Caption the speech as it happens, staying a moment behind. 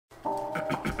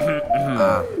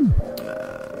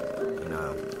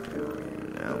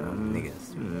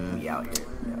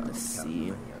Let's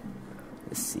see,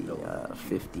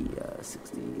 50,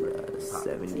 60,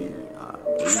 70, 80,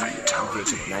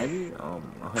 90,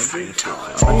 100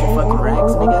 fucking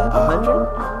racks, nigga, 100?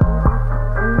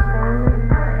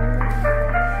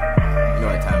 You know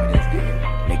what time it is, nigga.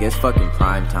 Nigga, it's fucking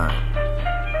prime time.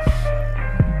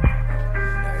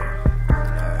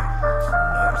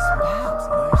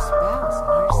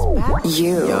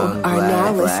 You are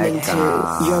now listening to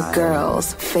your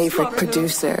girl's favorite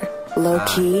producer,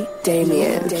 Lowkey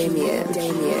Damian.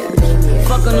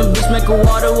 Fuck on the bitch, make her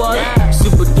water.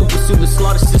 Super duper, super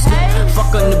slaughter system.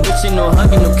 Fuck on the bitch, ain't no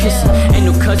hugging, no kissing. Ain't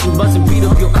no cousin buzzing, beat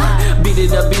up your beat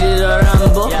it up,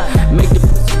 Rambo. Make the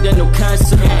pussy, there no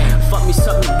cancer. Fuck me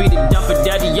something, beat it down for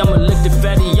daddy. I'ma lick the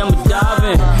fatty, I'ma dive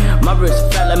in. My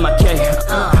wrist fat like my K.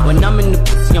 When I'm in the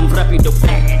pussy, I'm rapido.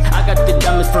 I got the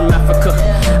diamonds from Africa.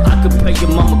 I could pay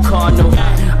your mama car, no.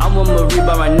 I want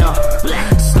Mariba right now.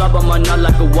 Slob on my knot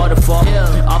like a waterfall.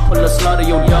 I'll pull a slaughter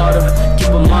your daughter. Keep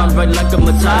her mind right like a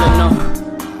Matala, no.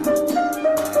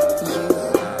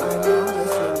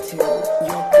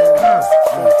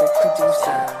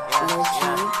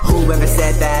 Whoever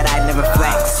said that I never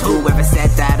flex? Whoever said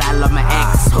that I love my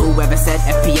ex? Whoever said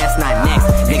FPS not next?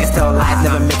 Niggas tell lies,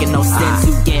 never making no sense.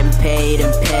 You getting paid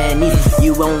in pennies,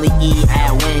 you only eat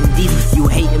at Wendy's. You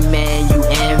hating man, you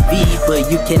envy, but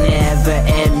you can never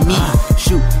end me.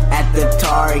 Shoot at the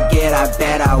target, I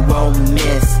bet I won't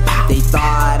miss. They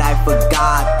thought I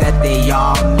forgot that they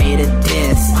all made a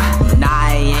diss. And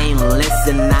I ain't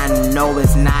listen, I know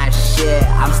it's not shit.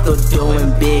 I'm still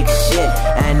doing big shit,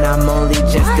 and I'm only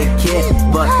just a kid,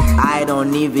 but I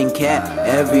don't even care.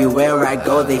 Everywhere I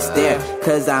go they stare,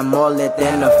 cause I'm more lit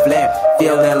than a flare.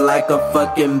 Feeling like a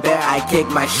fucking bear. I kick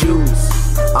my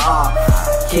shoes off,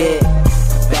 kick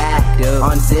back,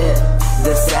 unzip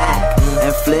the sack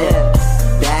and flip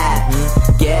that.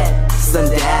 Get some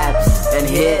dabs and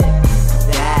hit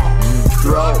that.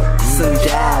 Throw some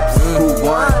jabs. Who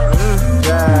won?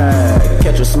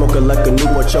 Catch a smoker like a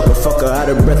newborn choker. Fucker out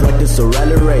of breath like this a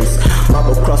rally race.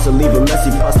 Mop across her, leave a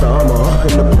messy pasta armor.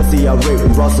 In the pussy I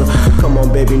rape Rossa. Come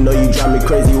on baby, know you drive me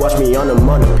crazy. Watch me on a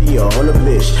Montepia, on a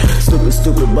bitch.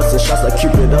 Stupid, bustin' shots like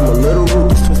Cupid. I'm a little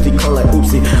ruthless, twisty, call like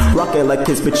oopsie. Rockin' like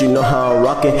kids, bitch, you know how I'm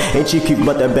rockin'. Ain't cheeky,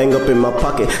 but that bang up in my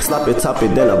pocket. Slap it, top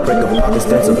it, then I break a pocket.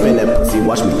 Stands up in that pussy,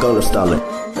 watch me gunner style it.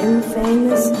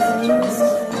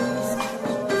 Infamous.